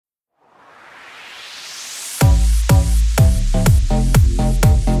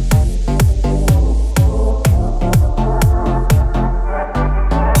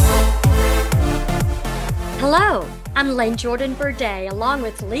I'm Lane Jordan Burday, along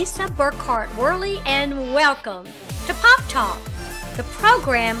with Lisa Burkhardt Worley, and welcome to Pop Talk, the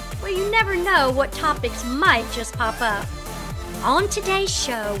program where you never know what topics might just pop up. On today's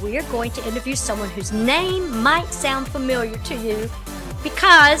show, we are going to interview someone whose name might sound familiar to you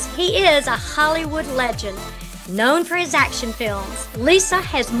because he is a Hollywood legend, known for his action films. Lisa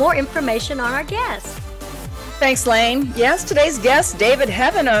has more information on our guest. Thanks, Lane. Yes, today's guest, David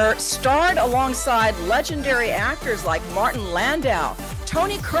Heavener, starred alongside legendary actors like Martin Landau,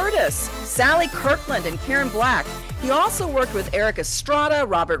 Tony Curtis, Sally Kirkland, and Karen Black. He also worked with Eric Estrada,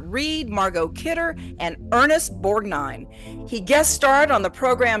 Robert Reed, Margot Kidder, and Ernest Borgnine. He guest starred on the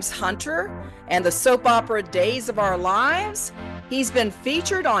programs Hunter and the soap opera Days of Our Lives. He's been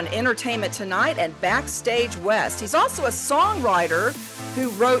featured on Entertainment Tonight and Backstage West. He's also a songwriter who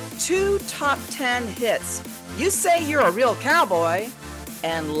wrote 2 top 10 hits, You Say You're a Real Cowboy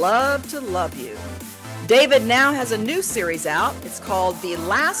and Love to Love You. David now has a new series out. It's called The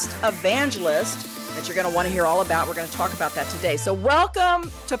Last Evangelist that you're going to want to hear all about. We're going to talk about that today. So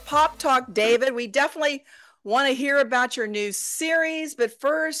welcome to Pop Talk, David. We definitely want to hear about your new series, but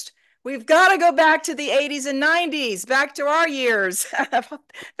first, we've got to go back to the 80s and 90s, back to our years.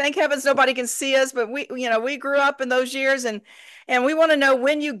 Thank heavens nobody can see us, but we grew up in those years, and we want to know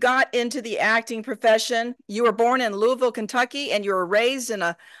when you got into the acting profession. You were born in Louisville, Kentucky, and you were raised in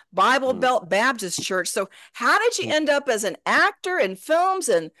a Bible Belt Baptist church. So how did you end up as an actor in films,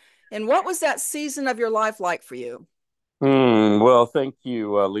 and what was that season of your life like for you? Well, thank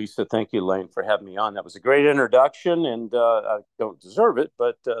you, Lisa. Thank you, Lane, for having me on. That was a great introduction, and I don't deserve it,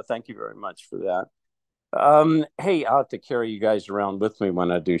 but thank you very much for that. Hey, I'll have to carry you guys around with me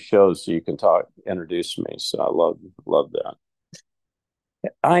when I do shows so you can introduce me. So I love that.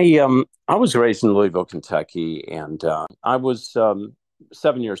 I was raised in Louisville, Kentucky, and I was 7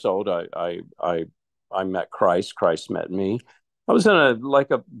 years old. I met Christ. Christ met me. I was in a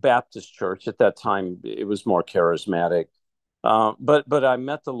Baptist church at that time. It was more charismatic, but I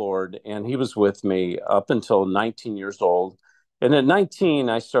met the Lord, and He was with me up until 19 years old. And at 19,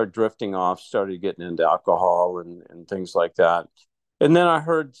 I started drifting off, started getting into alcohol and things like that. And then I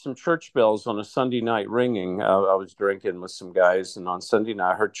heard some church bells on a Sunday night ringing. I was drinking with some guys, and on Sunday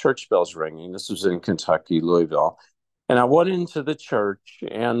night, I heard church bells ringing. This was in Kentucky, Louisville, and I went into the church,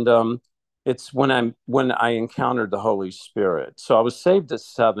 and it's when I encountered the Holy Spirit. So I was saved at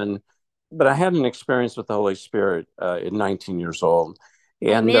 7, but I had an experience with the Holy Spirit at 19 years old.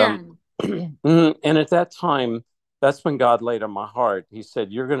 And and at that time, that's when God laid on my heart. He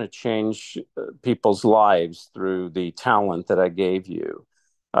said, "You're going to change people's lives through the talent that I gave you."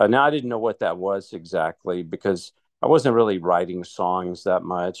 Now, I didn't know what that was exactly because I wasn't really writing songs that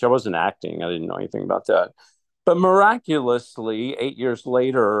much. I wasn't acting. I didn't know anything about that. But miraculously, 8 years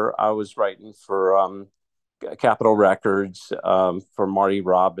later, I was writing for Capitol Records, for Marty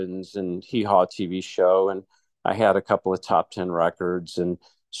Robbins and Hee Haw TV show. And I had a couple of top 10 records and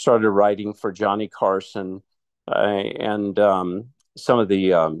started writing for Johnny Carson and some of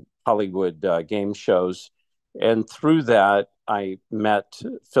the Hollywood game shows. And through that, I met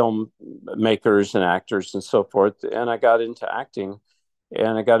filmmakers and actors and so forth. And I got into acting.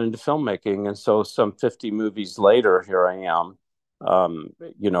 And I got into filmmaking. And so some 50 movies later, here I am.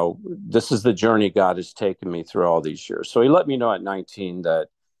 This is the journey God has taken me through all these years. So He let me know at 19 that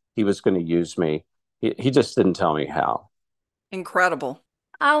He was going to use me. He just didn't tell me how. Incredible.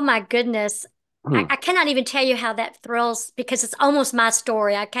 Oh, my goodness. I cannot even tell you how that thrills, because it's almost my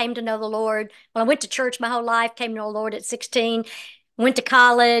story. I came to know the Lord. Well, I went to church my whole life, came to know the Lord at 16, went to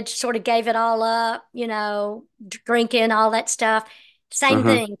college, sort of gave it all up, drinking, all that stuff. Same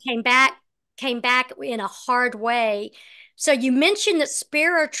thing, came back in a hard way. So you mentioned the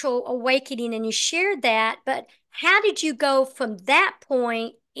spiritual awakening and you shared that, but how did you go from that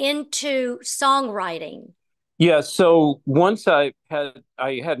point into songwriting? Yeah, so once I had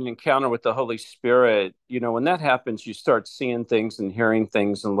an encounter with the Holy Spirit, when that happens, you start seeing things and hearing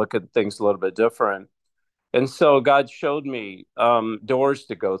things and look at things a little bit different. And so God showed me doors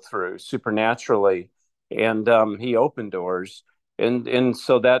to go through supernaturally, and He opened doors. And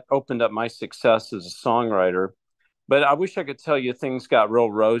so that opened up my success as a songwriter. But I wish I could tell you things got real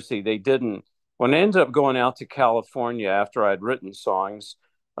rosy. They didn't. When I ended up going out to California after I'd written songs,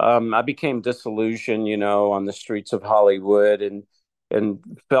 I became disillusioned, on the streets of Hollywood and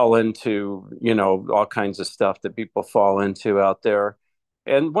fell into, all kinds of stuff that people fall into out there.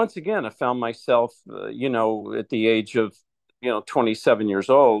 And once again, I found myself, at the age of, 27 years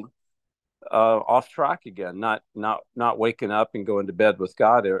old, off track again, not waking up and going to bed with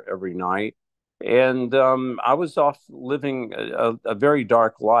God every night. And I was off living a very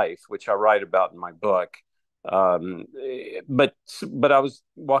dark life, which I write about in my book. But I was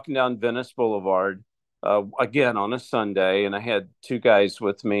walking down Venice Boulevard again on a Sunday, and I had two guys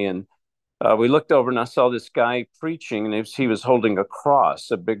with me, and we looked over, and I saw this guy preaching, and he was holding a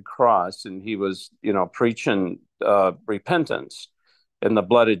cross, a big cross, and he was, preaching repentance in the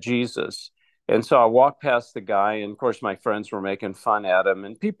blood of Jesus. And so I walked past the guy, and of course, my friends were making fun at him,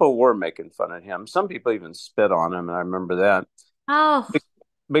 and people were making fun at him. Some people even spit on him, and I remember that. Oh,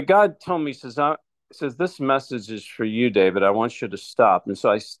 But God told me, says, this message is for you, David. I want you to stop. And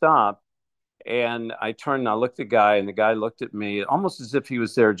so I stopped, and I turned and I looked at the guy, and the guy looked at me almost as if he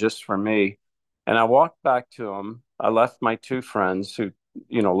was there just for me. And I walked back to him. I left my two friends who,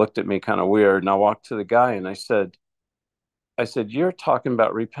 looked at me kind of weird. And I walked to the guy, and I said, you're talking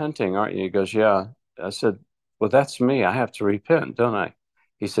about repenting, aren't you? He goes, yeah. I said, well, that's me. I have to repent, don't I?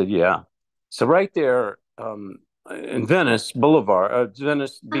 He said, yeah. So right there, in Venice Boulevard,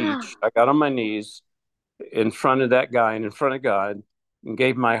 Venice Beach, I got on my knees in front of that guy and in front of God, and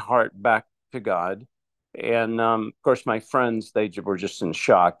gave my heart back to God. And of course, my friends, they were just in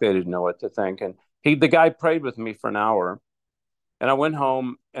shock. They didn't know what to think. And the guy prayed with me for an hour, and I went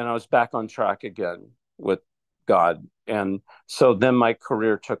home, and I was back on track again with God. And so then my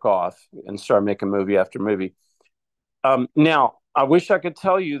career took off and started making movie after movie. Now, I wish I could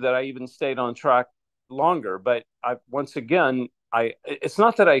tell you that I even stayed on track longer, but once again, it's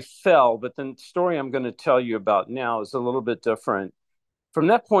not that I fell, but the story I'm going to tell you about now is a little bit different. From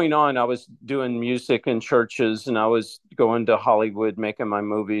that point on, I was doing music in churches, and I was going to Hollywood making my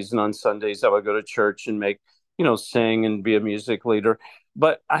movies. And on Sundays, I would go to church and sing and be a music leader.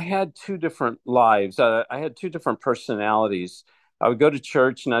 But I had two different lives. I had two different personalities. I would go to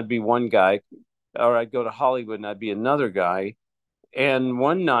church and I'd be one guy, or I'd go to Hollywood and I'd be another guy. And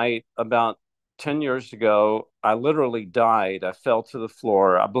one night, about 10 years ago, I literally died. I fell to the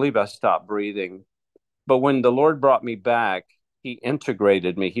floor. I believe I stopped breathing. But when the Lord brought me back, he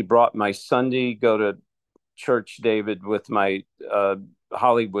integrated me. He brought my Sunday go to church David with my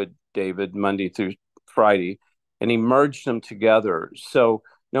Hollywood David, Monday through Friday, and he merged them together. So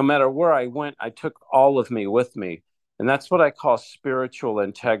no matter where I went, I took all of me with me. And that's what I call spiritual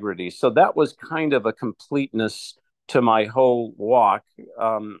integrity. So that was kind of a completeness to my whole walk.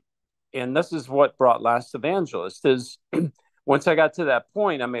 And this is what brought Last Evangelist is once I got to that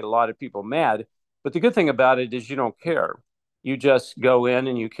point, I made a lot of people mad. But the good thing about it is you don't care. You just go in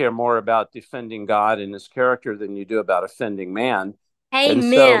and you care more about defending God and his character than you do about offending man. And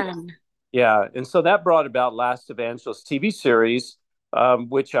so, amen. yeah. And so that brought about Last Evangelist TV series,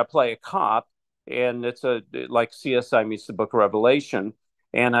 which I play a cop. And it's like CSI meets the Book of Revelation.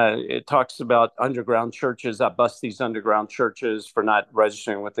 And it talks about underground churches. I bust these underground churches for not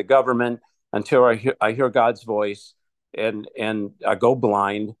registering with the government until I hear God's voice, and I go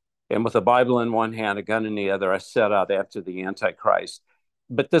blind. And with a Bible in one hand, a gun in the other, I set out after the Antichrist.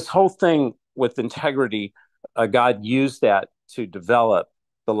 But this whole thing with integrity, God used that to develop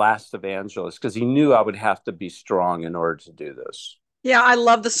the Last Evangelist because he knew I would have to be strong in order to do this. Yeah, I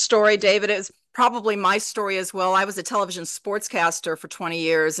love the story, David. It was probably my story as well. I was a television sportscaster for 20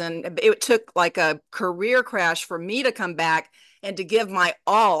 years, and it took like a career crash for me to come back and to give my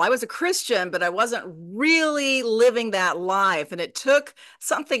all. I was a Christian, but I wasn't really living that life. And it took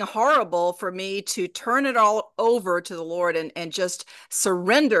something horrible for me to turn it all over to the Lord and just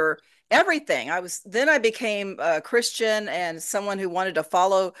surrender everything. I became a Christian and someone who wanted to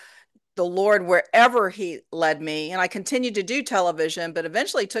follow the Lord wherever he led me. And I continued to do television, but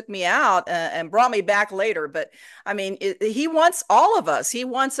eventually took me out and brought me back later. But I mean, he wants all of us. He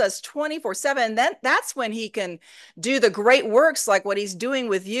wants us 24/7. And then that's when he can do the great works like what he's doing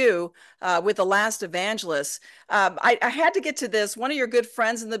with you with The Last Evangelist. I had to get to this. One of your good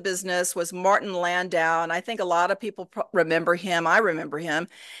friends in the business was Martin Landau. And I think a lot of people remember him. I remember him.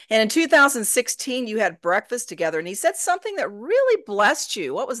 And in 2016, you had breakfast together and he said something that really blessed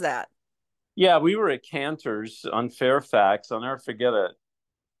you. What was that? Yeah, we were at Cantor's on Fairfax. I'll never forget it.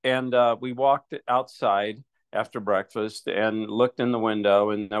 And we walked outside after breakfast and looked in the window,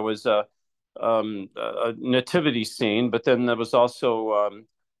 and there was a nativity scene, but then there was also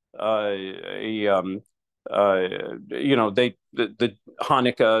the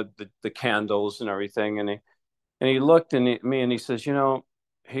Hanukkah, the candles and everything. And he looked at me and he says,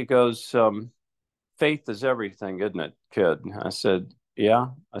 he goes, faith is everything, isn't it, kid? I said, yeah.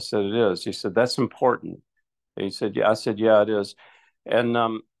 I said, it is. He said, that's important. And he said, yeah. I said, yeah, it is. And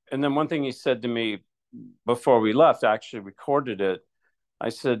then one thing he said to me before we left, I actually recorded it. I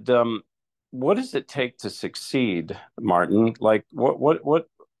said, what does it take to succeed, Martin? Like what,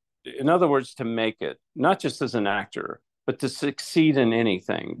 in other words, to make it, not just as an actor, but to succeed in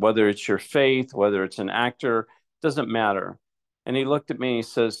anything, whether it's your faith, whether it's an actor, doesn't matter. And he looked at me and he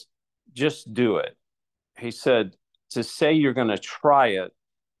says, just do it. He said, to say you're going to try it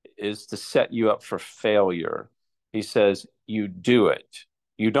is to set you up for failure. He says, you do it.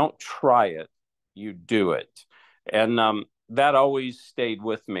 You don't try it, you do it. And that always stayed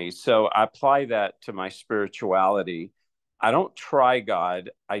with me. So I apply that to my spirituality. I don't try God,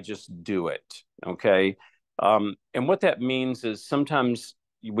 I just do it. Okay. And what that means is sometimes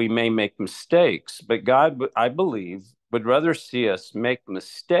we may make mistakes, but God, I believe, would rather see us make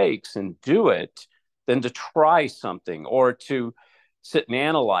mistakes and do it than to try something or to sit and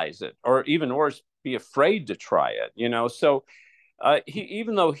analyze it, or even worse, be afraid to try it, you know? So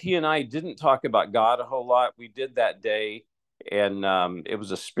even though he and I didn't talk about God a whole lot, we did that day. And it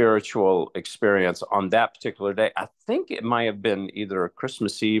was a spiritual experience on that particular day. I think it might have been either a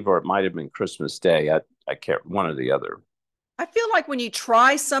Christmas Eve or it might have been Christmas Day. I can't, one or the other. I feel like when you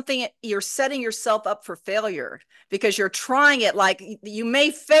try something, you're setting yourself up for failure because you're trying it. Like you may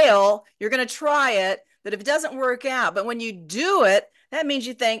fail, you're going to try it, but if it doesn't work out, but when you do it, that means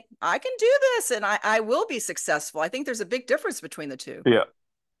you think, I can do this and I will be successful. I think there's a big difference between the two. Yeah,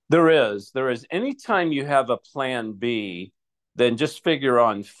 there is. There is. Anytime you have a plan B, then just figure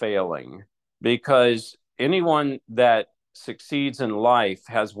on failing, because anyone that succeeds in life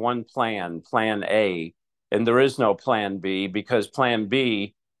has one plan, plan A, and there is no plan B, because plan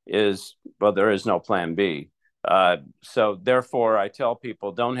B is, well, there is no plan B. So therefore, I tell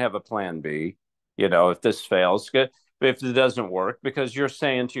people, don't have a plan B. You know, if this fails, good. If it doesn't work, because you're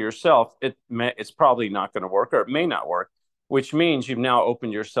saying to yourself, it's probably not going to work, or it may not work, which means you've now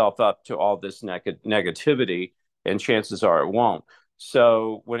opened yourself up to all this negativity, and chances are it won't.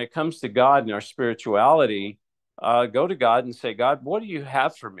 So when it comes to God and our spirituality, go to God and say, God, what do you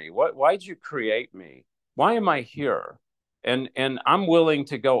have for me? Why did you create me? Why am I here? And I'm willing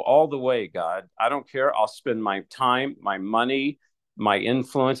to go all the way, God. I don't care. I'll spend my time, my money, my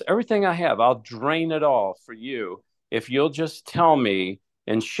influence, everything I have. I'll drain it all for you if you'll just tell me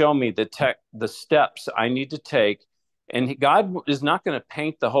and show me the steps I need to take. And God is not going to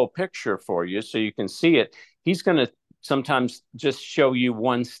paint the whole picture for you so you can see it. He's going to sometimes just show you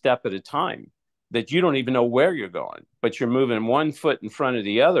one step at a time that you don't even know where you're going, but you're moving one foot in front of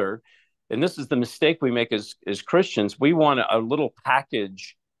the other. And this is the mistake we make as Christians. We want a little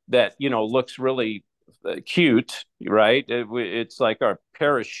package that, you know, looks really cute, right? It's like our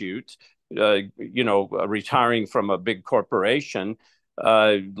parachute, you know, retiring from a big corporation.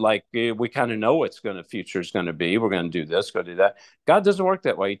 Like we kind of know what's future is going to be. We're going to do this, go do that. God doesn't work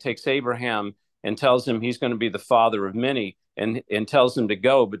that way. He takes Abraham and tells him he's going to be the father of many, and tells him to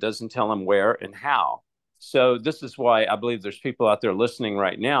go, but doesn't tell him where and how. So this is why I believe there's people out there listening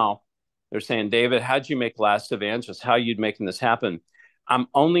right now. They're saying, David, how'd you make Last Evangelist? How are you making this happen? I'm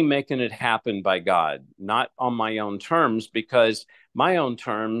only making it happen by God, not on my own terms, because my own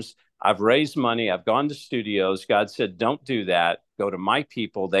terms, I've raised money, I've gone to studios. God said, don't do that. Go to my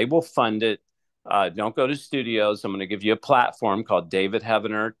people. They will fund it. Don't go to studios. I'm going to give you a platform called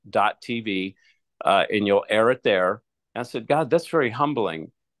davidheavener.tv, and you'll air it there. And I said, God, that's very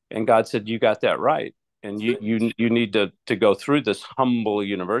humbling. And God said, you got that right. And you need to go through this humble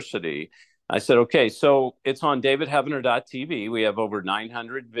university. I said, okay, so it's on davidheavener.tv. We have over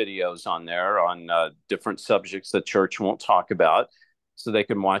 900 videos on there on different subjects that church won't talk about, so they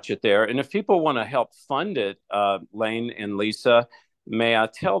can watch it there. And if people want to help fund it, Lane and Lisa, may I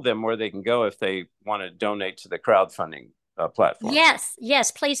tell them where they can go if they want to donate to the crowdfunding platform?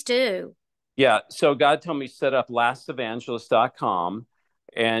 Yes, please do. Yeah, so God told me to set up lastevangelist.com,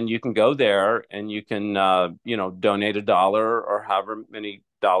 and you can go there and you can, you know, donate $1 or however many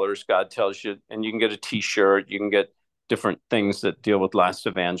dollars God tells you, and you can get a T-shirt. You can get different things that deal with Last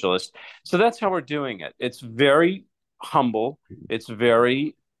Evangelist. So that's how we're doing it. It's very humble. It's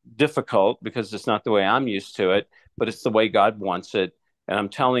very difficult because it's not the way I'm used to it, but it's the way God wants it. And I'm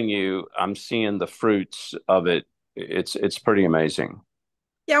telling you, I'm seeing the fruits of it. It's pretty amazing.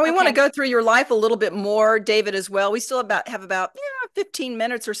 Yeah, we want to go through your life a little bit more, David, as well. We still have about 15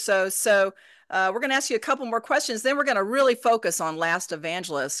 minutes or so. So we're going to ask you a couple more questions. Then we're going to really focus on Last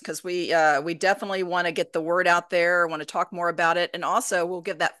Evangelist, because we definitely want to get the word out there, want to talk more about it. And also we'll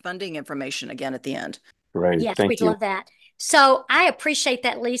give that funding information again at the end. Great. Yes, Thank we'd you. love that. So I appreciate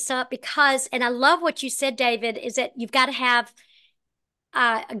that, Lisa, because, and I love what you said, David, is that you've got to have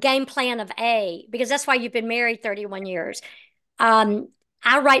a game plan of A, because that's why you've been married 31 years.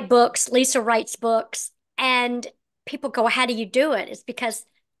 I write books, Lisa writes books, and people go, how do you do it? It's because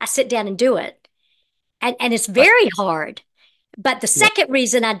I sit down and do it. And it's very hard. But the second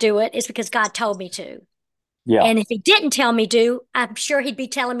reason I do it is because God told me to. Yeah. And if he didn't tell me to, I'm sure he'd be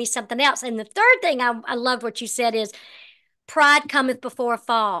telling me something else. And the third thing I loved what you said is pride cometh before a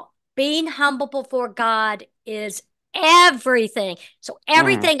fall. Being humble before God is everything. So Mm.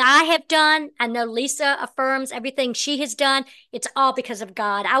 everything I have done, I know Lisa affirms everything she has done, it's all because of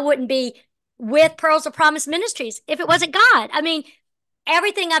God. I wouldn't be with Pearls of Promise Ministries if it wasn't God. I mean,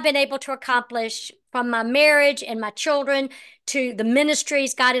 everything I've been able to accomplish from my marriage and my children to the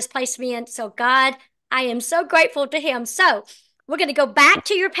ministries God has placed me in. So, God, I am so grateful to Him. So, we're going to go back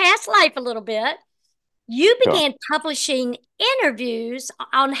to your past life a little bit. You Sure. began publishing interviews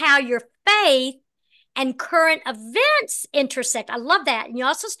on how your faith and current events intersect. I love that. And you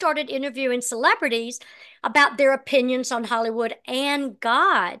also started interviewing celebrities about their opinions on Hollywood and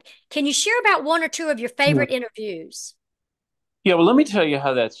God. Can you share about one or two of your Yeah. favorite interviews? Yeah, well, let me tell you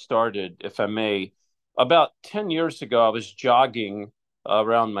how that started, if I may. About 10 years ago, I was jogging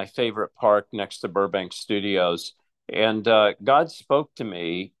around my favorite park next to Burbank Studios, and God spoke to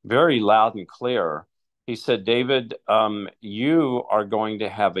me very loud and clear. He said, David, you are going to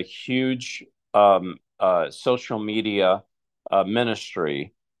have a huge social media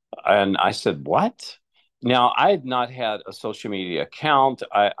ministry. And I said, what? Now, I had not had a social media account.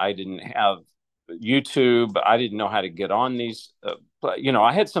 I didn't have YouTube. I didn't know how to get on these.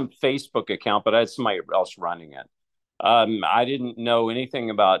 I had some Facebook account, but I had somebody else running it. I didn't know anything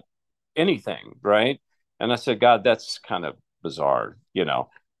about anything, right? And I said, God, that's kind of bizarre, you know.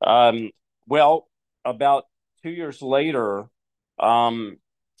 Um, well, about 2 years later, um,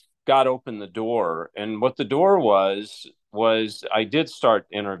 God opened the door, and what the door was I did start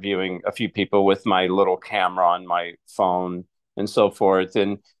interviewing a few people with my little camera on my phone and so forth.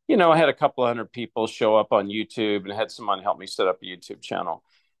 And I had a couple of hundred people show up on YouTube, and had someone help me set up a YouTube channel.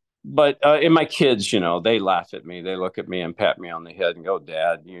 But and my kids, they laugh at me. They look at me and pat me on the head and go,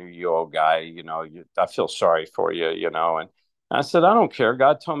 "Dad, you old guy, I feel sorry for you, And I said, I don't care.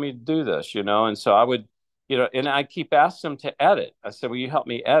 God told me to do this, And so I would, and I keep asking them to edit. I said, "Will you help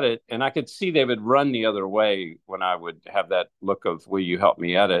me edit?" And I could see they would run the other way when I would have that look of, "Will you help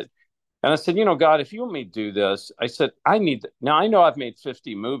me edit?" And I said, God, if you want me to do this, I said, now I know I've made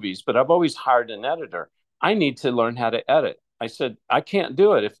 50 movies, but I've always hired an editor. I need to learn how to edit. I said, I can't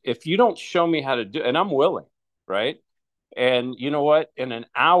do it. If you don't show me how to do it, and I'm willing, right? And you know what? In an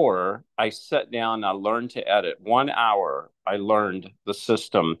hour, I sat down and I learned to edit. 1 hour, I learned the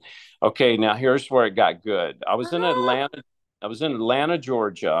system. Okay, now here's where it got good. I was in Atlanta,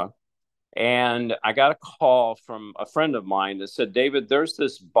 Georgia, and I got a call from a friend of mine that said, David, there's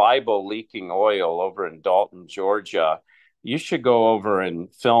this Bible leaking oil over in Dalton, Georgia. You should go over and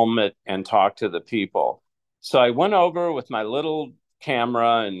film it and talk to the people. So I went over with my little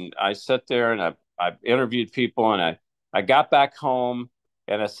camera, and I sat there and I interviewed people, and I got back home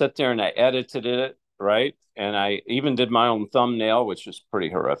and I sat there and I edited it, right? And I even did my own thumbnail, which was pretty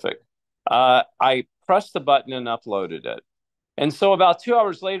horrific. I pressed the button and uploaded it. And so about 2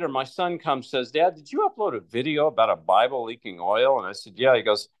 hours later, my son comes, says, Dad, did you upload a video about a Bible leaking oil? And I said, yeah. He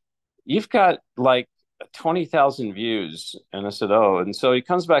goes, you've got like 20,000 views. And I said, oh. And so he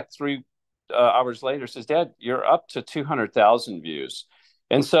comes back 3 hours later, says, Dad, you're up to 200,000 views.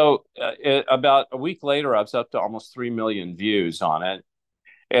 And so about a week later, I was up to almost 3 million views on it.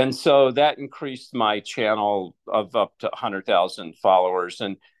 And so that increased my channel of up to 100,000 followers.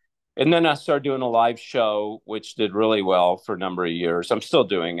 And then I started doing a live show, which did really well for a number of years. I'm still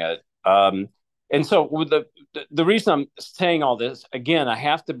doing it. And so with the reason I'm saying all this, again, I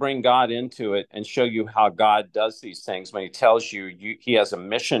have to bring God into it and show you how God does these things. When he tells he has a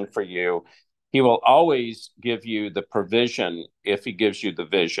mission for you, he will always give you the provision if he gives you the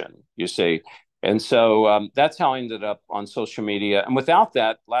vision, you see. And so that's how I ended up on social media. And without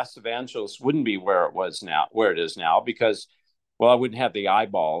that, Last Evangelist wouldn't be where it is now, because I wouldn't have the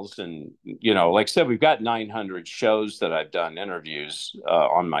eyeballs. And, like I said, we've got 900 shows that I've done interviews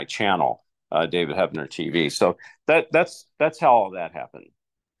on my channel, David Hebner TV. So that's how all that happened.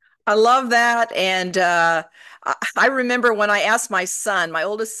 I love that. And I remember when I asked my son, my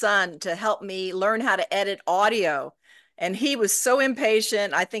oldest son, to help me learn how to edit audio. And he was so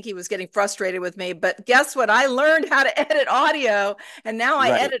impatient. I think he was getting frustrated with me. But guess what? I learned how to edit audio. And now I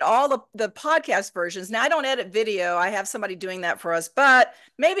Right. edit all the podcast versions. Now I don't edit video. I have somebody doing that for us. But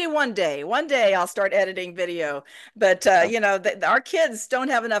maybe one day I'll start editing video. But, our kids don't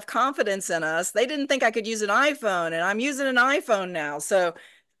have enough confidence in us. They didn't think I could use an iPhone. And I'm using an iPhone now. So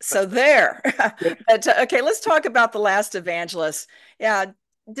there. But okay, let's talk about The Last Evangelist. Yeah.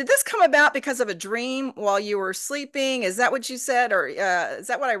 Did this come about because of a dream while you were sleeping? Is that what you said? Or is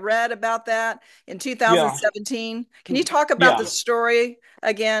that what I read about that in Yeah. 2017? Can you talk about Yeah. the story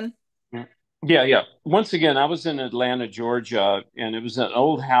again? Yeah, yeah. Once again, I was in Atlanta, Georgia, and it was an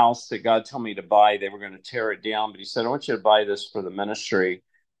old house that God told me to buy. They were going to tear it down, but He said, I want you to buy this for the ministry.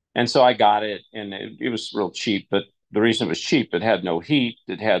 And so I got it, and it was real cheap. But the reason it was cheap, it had no heat,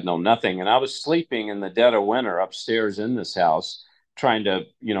 it had no nothing. And I was sleeping in the dead of winter upstairs in this house, trying to,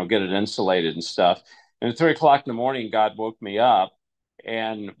 get it insulated and stuff. And at 3 o'clock in the morning, God woke me up.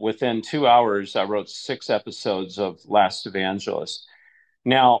 And within 2 hours, I wrote 6 episodes of Last Evangelist.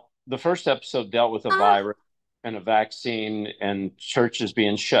 Now, the first episode dealt with a Oh, virus and a vaccine and churches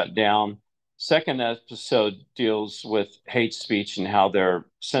being shut down. Second episode deals with hate speech and how they're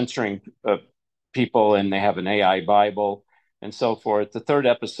censoring people, and they have an AI Bible and so forth. The third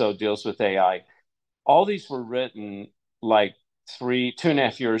episode deals with AI. All these were written like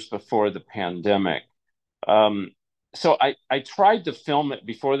 2.5 years before the pandemic. Um, so I tried to film it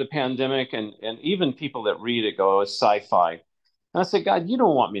before the pandemic, and even people that read it go, it's sci-fi. And I said, God, you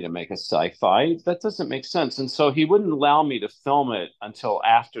don't want me to make a sci-fi. That doesn't make sense. And so he wouldn't allow me to film it until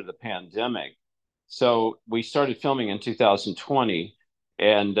after the pandemic. So we started filming in 2020.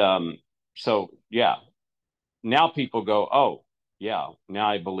 And so, yeah, now people go, oh, yeah, now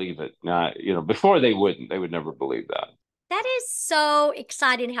I believe it. Now, before they wouldn't, they would never believe that. that is so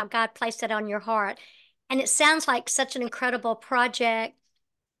exciting how God placed that on your heart. And it sounds like such an incredible project.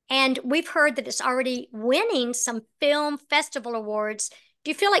 And we've heard that it's already winning some film festival awards. Do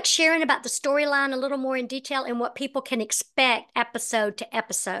you feel like sharing about the storyline a little more in detail and what people can expect episode to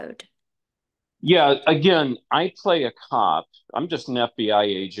episode? Yeah, again, I play a cop. I'm just an FBI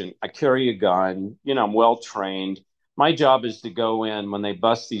agent. I carry a gun. I'm well trained. My job is to go in when they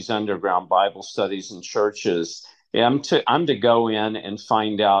bust these underground Bible studies in churches. I'm to go in and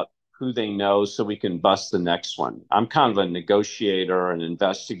find out who they know so we can bust the next one. I'm kind of a negotiator, an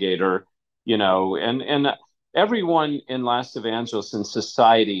investigator, and everyone in Last Evangelist in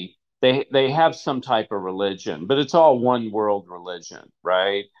society, they have some type of religion, but it's all one world religion,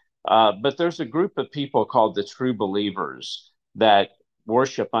 right? But there's a group of people called the true believers that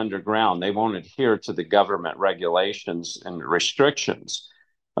worship underground. They won't adhere to the government regulations and restrictions.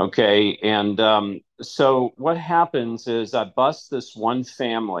 Okay. And so what happens is I bust this one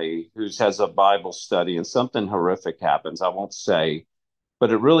family who has a Bible study, and something horrific happens. I won't say, but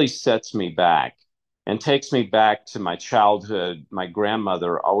it really sets me back and takes me back to my childhood. My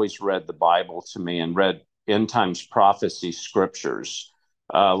grandmother always read the Bible to me and read end times prophecy scriptures,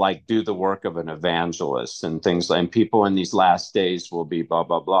 like do the work of an evangelist and things, and people in these last days will be blah,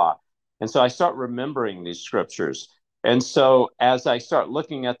 blah, blah. And so I start remembering these scriptures. And so as I start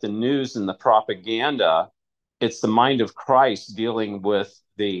looking at the news and the propaganda, it's the mind of Christ dealing with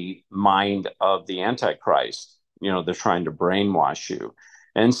the mind of the Antichrist. They're trying to brainwash you.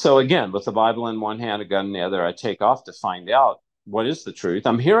 And so, again, with the Bible in one hand, a gun in the other, I take off to find out what is the truth.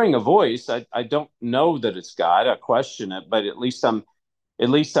 I'm hearing a voice. I don't know that it's God. I question it, but at least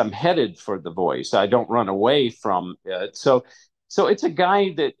I'm headed for the voice. I don't run away from it. So it's a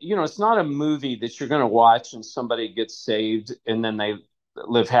guy that, it's not a movie that you're going to watch and somebody gets saved and then they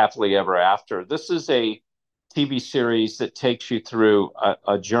live happily ever after. This is a TV series that takes you through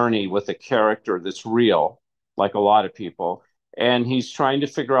a journey with a character that's real, like a lot of people. And he's trying to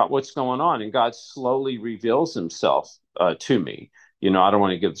figure out what's going on. And God slowly reveals himself to me. I don't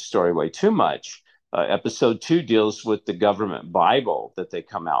want to give the story away too much. Episode 2 deals with the government Bible that they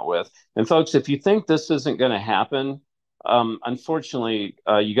come out with. And folks, if you think this isn't going to happen, unfortunately,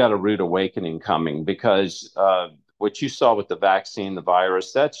 you got a rude awakening coming, because what you saw with the vaccine, the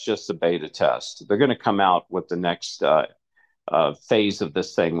virus, that's just a beta test. They're going to come out with the next phase of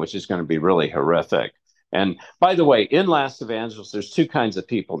this thing, which is going to be really horrific. And by the way, in Last Evangelist, there's two kinds of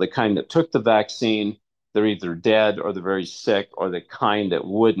people: the kind that took the vaccine, they're either dead or they're very sick, or the kind that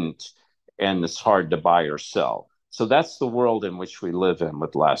wouldn't, and it's hard to buy or sell. So that's the world in which we live in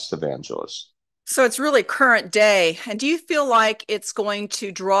with Last Evangelist. So it's really current day. And do you feel like it's going to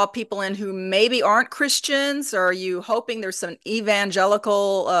draw people in who maybe aren't Christians? Or are you hoping there's some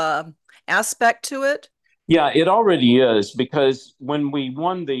evangelical aspect to it? Yeah, it already is, because when we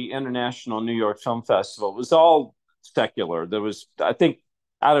won the International New York Film Festival, it was all secular. There was, I think,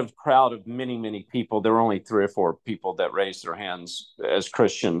 out of a crowd of many, many people, there were only 3 or 4 people that raised their hands as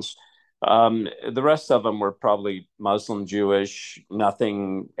Christians. The rest of them were probably Muslim, Jewish,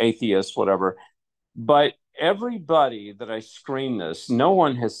 nothing, atheist, whatever. But everybody that I screen this, no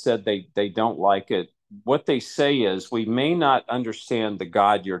one has said they don't like it. What they say is, we may not understand the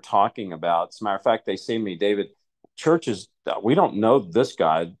God you're talking about. As a matter of fact, they say to me, David, churches, we don't know this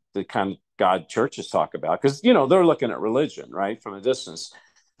God, the kind of God churches talk about, because they're looking at religion, right, from a distance.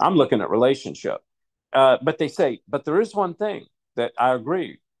 I'm looking at relationship. But they say, but there is one thing that I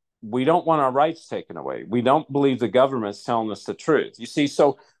agree. we don't want our rights taken away. We don't believe the government's telling us the truth. You see,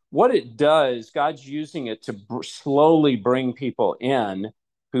 so what it does, God's using it to slowly bring people in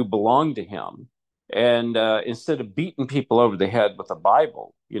who belong to him. And instead of beating people over the head with the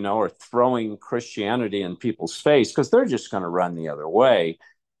Bible, or throwing Christianity in people's face, because they're just going to run the other way.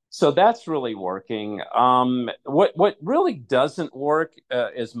 So that's really working. What really doesn't work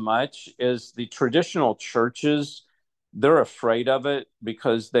as much is the traditional churches. They're afraid of it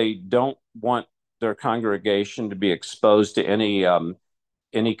because they don't want their congregation to be exposed to any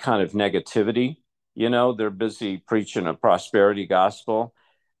kind of negativity. They're busy preaching a prosperity gospel.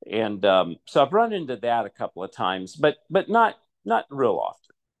 And so I've run into that a couple of times, but not real often.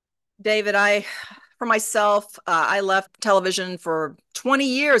 David, for myself, I left television for 20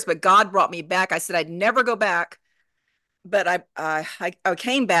 years, but God brought me back. I said I'd never go back, but I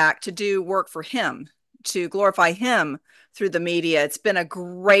came back to do work for him, to glorify him through the media. It's been a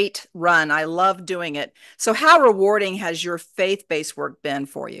great run. I love doing it. So how rewarding has your faith-based work been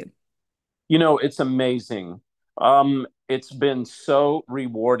for you? It's amazing. It's been so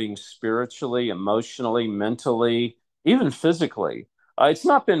rewarding spiritually, emotionally, mentally, even physically. It's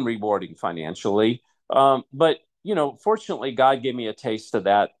not been rewarding financially, but fortunately, God gave me a taste of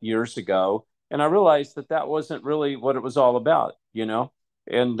that years ago, and I realized that wasn't really what it was all about,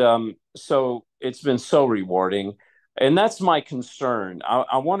 and so it's been so rewarding, and that's my concern.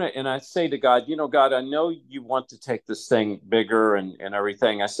 I want to, and I say to God, God, I know you want to take this thing bigger and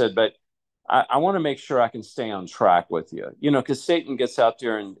everything. I said, but I want to make sure I can stay on track with you, because Satan gets out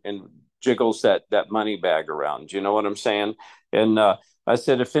there and jiggles that money bag around. You know what I'm saying? And I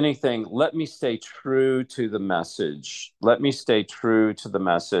said, if anything, let me stay true to the message. Let me stay true to the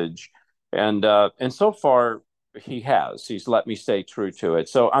message. And so far, he's let me stay true to it.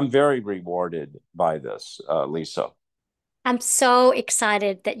 So I'm very rewarded by this, Lisa. I'm so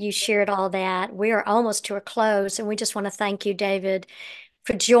excited that you shared all that. We are almost to a close, and we just want to thank you, David,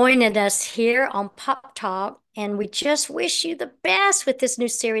 for joining us here on Pop Talk. And we just wish you the best with this new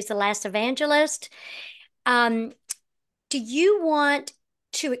series, The Last Evangelist. Do you want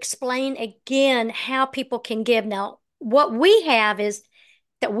to explain again how people can give? Now, what we have is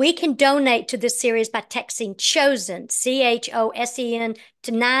that we can donate to this series by texting CHOSEN, CHOSEN,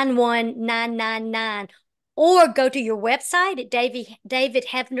 to 91999, or go to your website at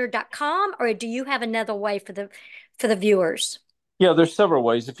davidhevener.com, or do you have another way for the viewers? Yeah, there's several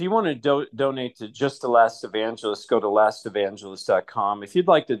ways. If you want to donate to just the Last Evangelist, go to lastevangelist.com. If you'd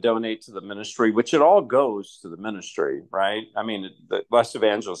like to donate to the ministry, which it all goes to the ministry, right? I mean, the Last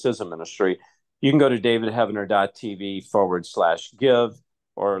Evangelist is a ministry. You can go to davidhevener.tv/give,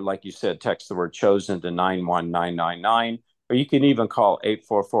 or like you said, text the word CHOSEN to 91999, or you can even call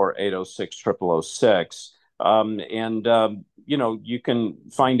 844-806-0006. You can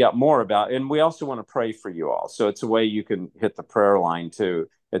find out more about, and we also want to pray for you all. So it's a way you can hit the prayer line too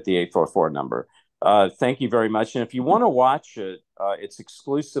at the 844 number. Thank you very much. And if you want to watch it, it's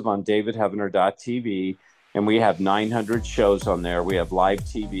exclusive on davidhevener.tv, and we have 900 shows on there. We have live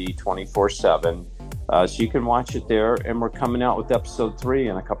TV 24/7. So you can watch it there, and we're coming out with episode 3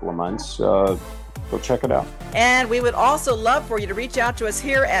 in a couple of months. Go check it out. And we would also love for you to reach out to us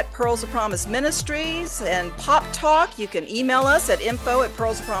here at Pearls of Promise Ministries and Pop Talk. You can email us at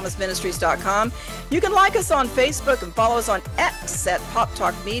info@pearlsofpromiseministries.com. You can like us on Facebook and follow us on X at Pop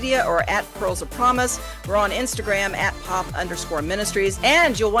Talk Media or at Pearls of Promise. We're on Instagram at Pop_Ministries.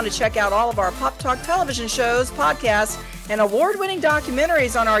 And you'll want to check out all of our Pop Talk television shows, podcasts, and award-winning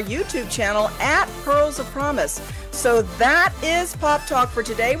documentaries on our YouTube channel at Pearls of Promise. So that is Pop Talk for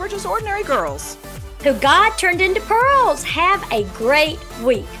today. We're just ordinary girls who God turned into pearls. Have a great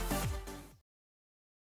week.